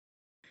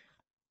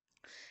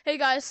Hey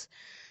guys,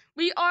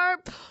 we are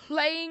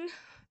playing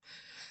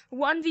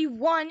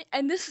 1v1,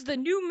 and this is the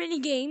new mini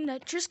game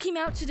that just came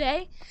out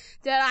today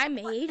that I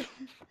made.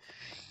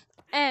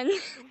 And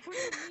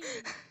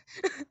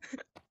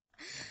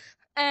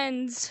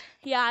and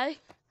yeah,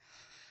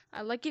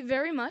 I like it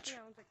very much.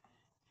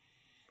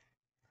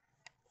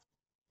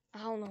 I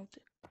don't know.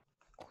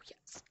 Oh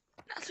yes,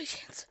 that's my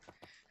chance.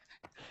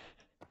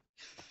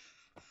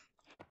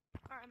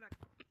 Alright, I'm back.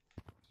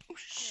 Oh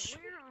shit.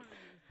 Yeah, where are you?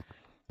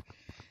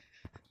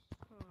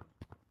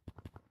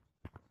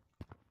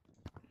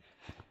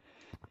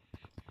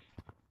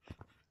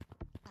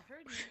 I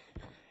heard you.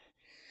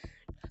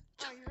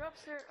 Oh, you're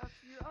upstairs.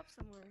 You're up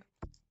somewhere.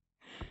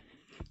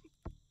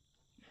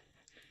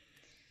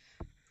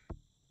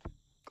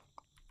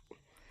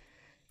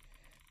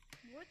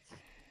 What?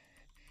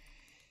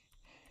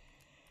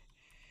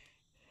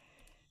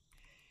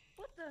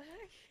 What the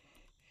heck?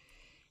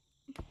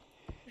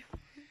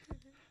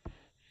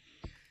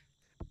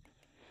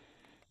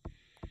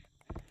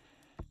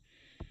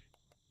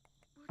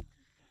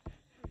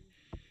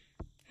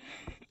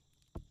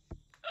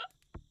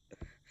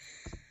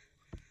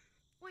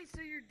 Wait,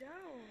 so you're down?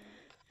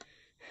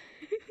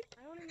 I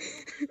don't even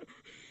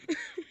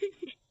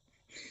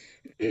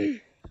know.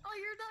 Oh,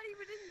 you're not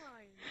even in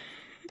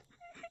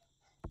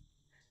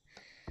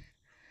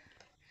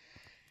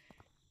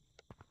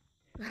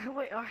mine.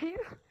 Wait, are you?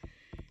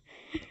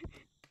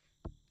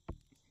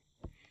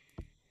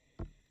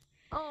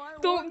 Oh,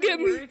 I Don't wonder get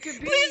me. where it could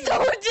be. Please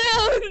don't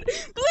down.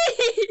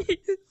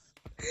 Please.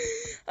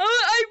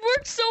 I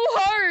worked so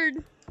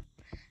hard.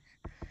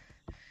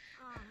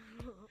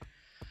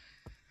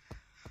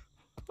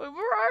 Wait,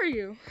 where are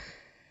you?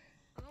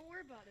 Don't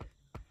worry about it.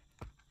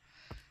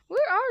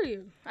 Where are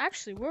you?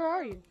 Actually, where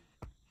are you?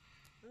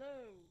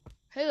 Hello.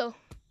 Hello.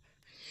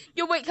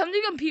 Yo, wait, come to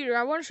the computer.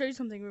 I want to show you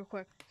something real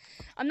quick.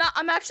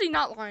 I'm actually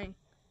not lying.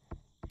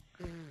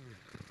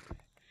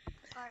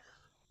 Alright.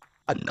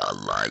 I'm not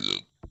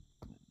lying.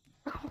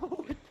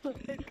 What the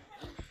heck?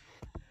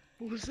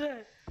 What was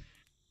that?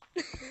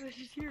 What was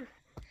just here?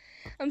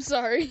 I'm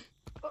sorry.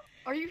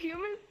 Are you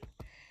human?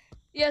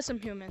 Yes, I'm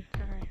human.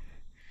 Alright.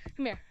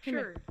 Come here.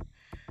 Sure.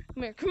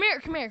 Come here. Come here.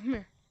 Come here. Come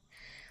here.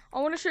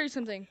 I want to show you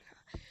something.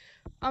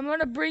 I'm going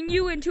to bring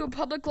you into a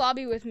public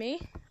lobby with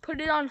me. Put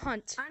it on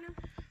hunt. I know.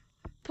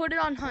 Put it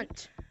on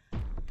hunt.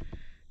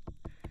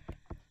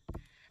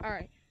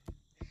 Alright.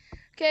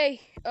 Okay,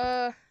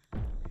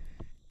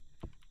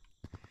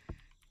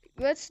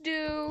 let's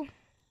do...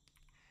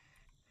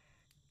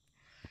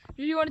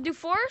 Do you want to do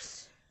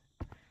force?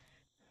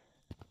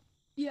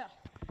 Yeah.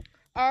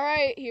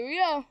 Alright, here we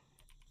go.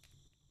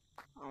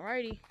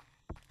 Alrighty.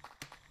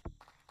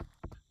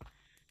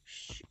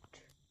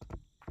 Shoot.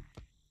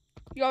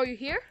 Yo, you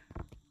here?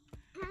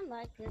 I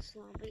like this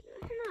lobby.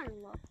 I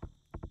love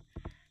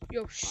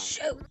Yo,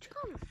 shoot. Let's go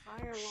on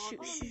fire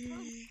lobby.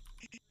 Shoot.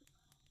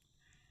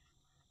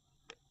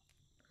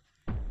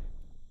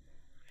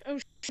 Oh,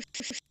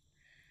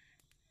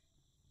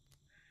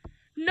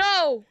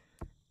 no!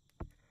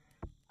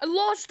 I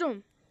lost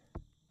him!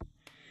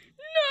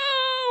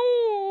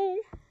 No!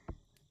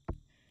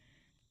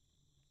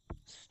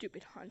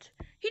 Stupid hunt.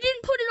 He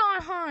didn't put it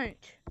on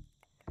hunt!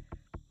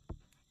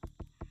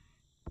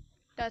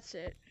 That's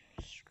it.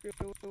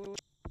 Screw.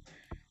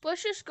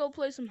 Let's just go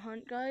play some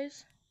hunt,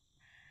 guys.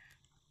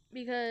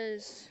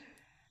 Because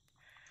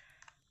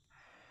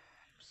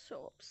I'm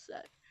so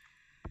upset.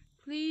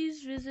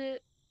 Please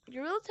visit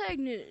Gorilla Tag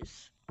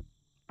News.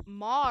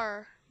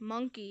 Mar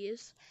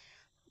monkeys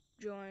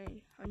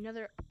join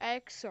another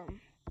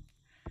exum.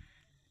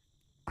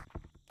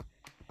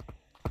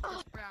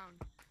 Oh. Brown.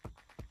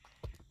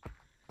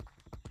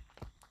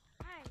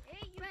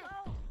 Hey, you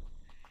go.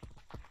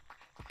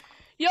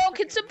 Yo,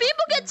 can some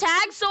people get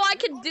tagged so I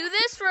can do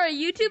this for a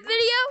YouTube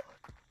video?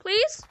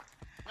 Please?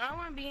 I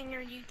want to be in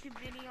your YouTube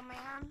video,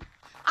 man.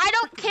 I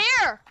don't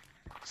care.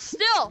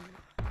 Still.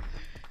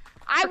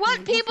 I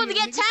want people to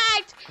get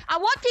tagged. I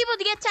want people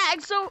to get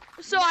tagged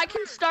so I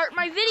can start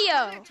my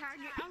video.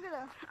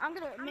 I'm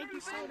gonna make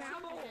you slow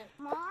down.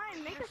 Come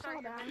on, make it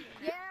slow down.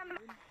 Yeah.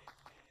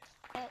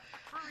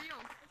 For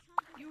real.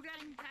 You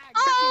getting tagged.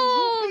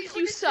 Oh,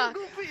 you suck.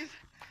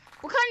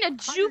 What kind of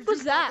juke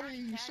was that?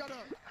 Shut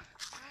up.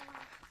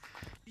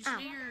 You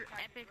see your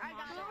epic The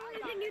monster?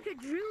 only thing you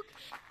could juke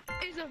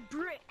is a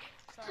brick.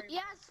 Sorry.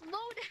 Yeah, slow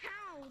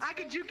down. I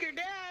could juke your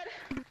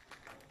dad.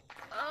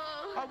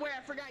 Oh wait,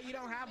 I forgot you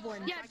don't have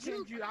one. Yeah, I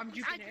can't juke. I'm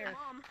juking air.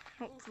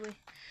 Hopefully.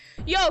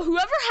 Yo,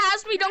 whoever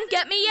has me, don't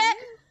get me yet.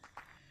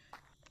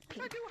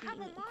 I do have a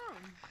mom.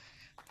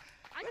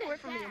 Get away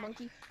from me, you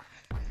monkey.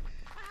 I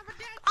have a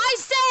dad. I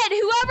said,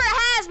 whoever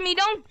has me,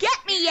 don't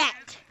get me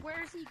yet.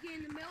 Where is he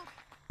getting the milk?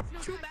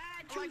 Too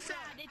bad, too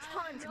sad. It's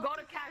hunt. Go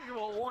to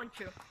casual, won't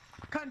you?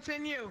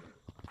 Continue.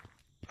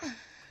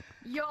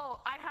 Yo,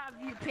 I have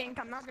you, Pink.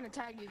 I'm not gonna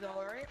tag you though,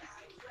 alright?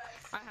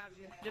 I have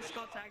you. Just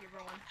go tag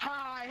everyone.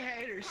 Hi,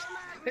 haters.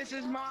 This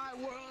is my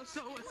world,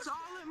 so it's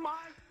all in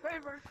my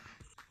favor.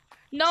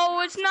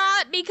 No, it's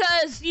not,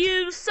 because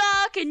you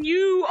suck and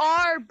you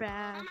are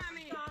bad. Come at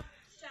me. Stop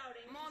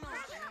shouting. Mono.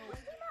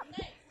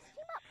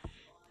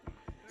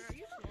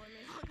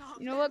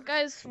 You know what,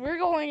 guys? We're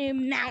going to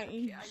mountains.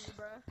 Yeah, you,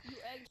 bro. You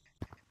egg.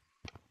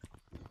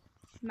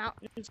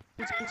 Mountains.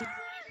 There.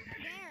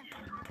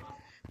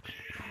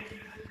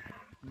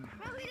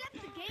 Bro, he left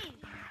the game.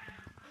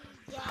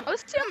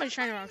 Let's see how much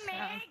time around.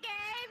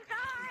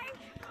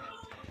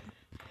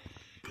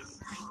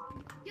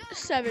 Yo,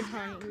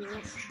 700.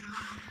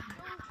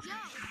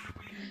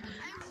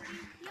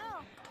 yo,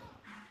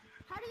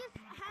 how do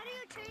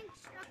you change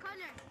the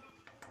color?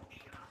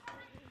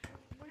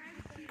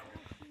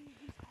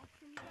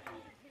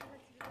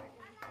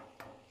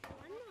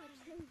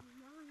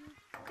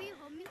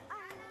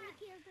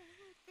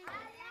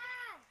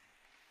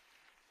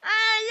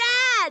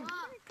 Alan!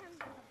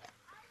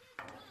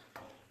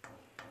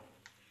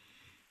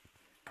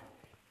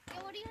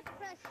 Yo, what do you have to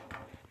press?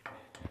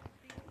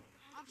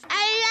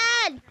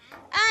 Alan!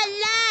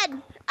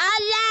 Alan!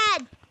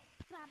 Alan!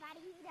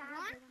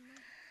 What?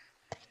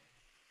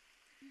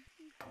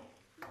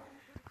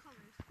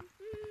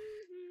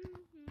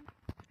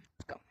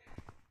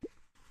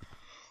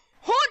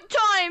 Hunt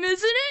time,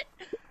 isn't it?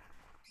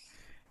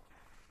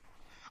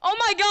 Oh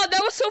my god,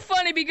 that was so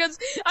funny because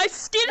I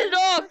skidded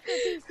off.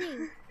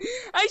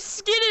 I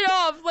skidded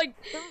off like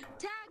Don't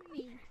tag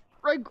me.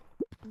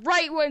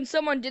 right when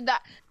someone did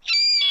that.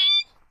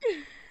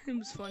 It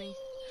was funny.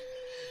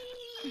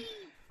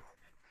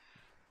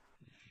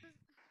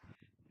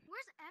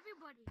 Where's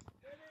everybody?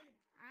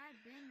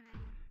 I've been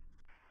ready.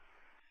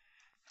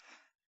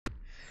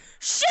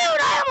 Shoot,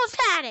 I almost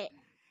had it.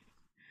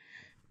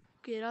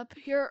 Get up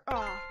here. Oh.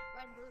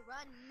 Run, blue,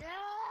 run. No,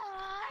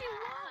 I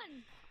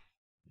won.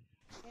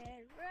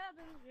 Red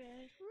Robin.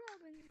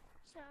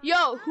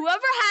 Yo,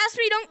 whoever has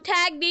me, don't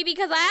tag me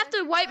because I have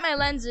to wipe my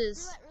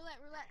lenses.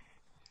 Roulette.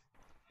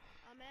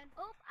 Oh, man.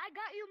 Oh, I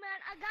got you, man.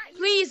 I got you.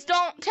 Please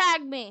don't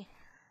tag me.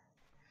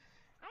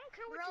 I don't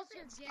care what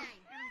you say.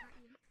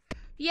 Gay.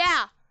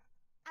 Yeah,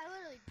 I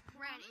literally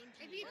ran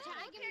into you. If you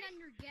tag him, then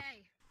you're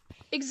gay.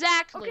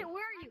 exactly. Okay,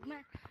 where are you,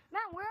 man?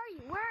 Man, where are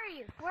you? Where are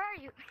you? Where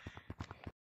are you?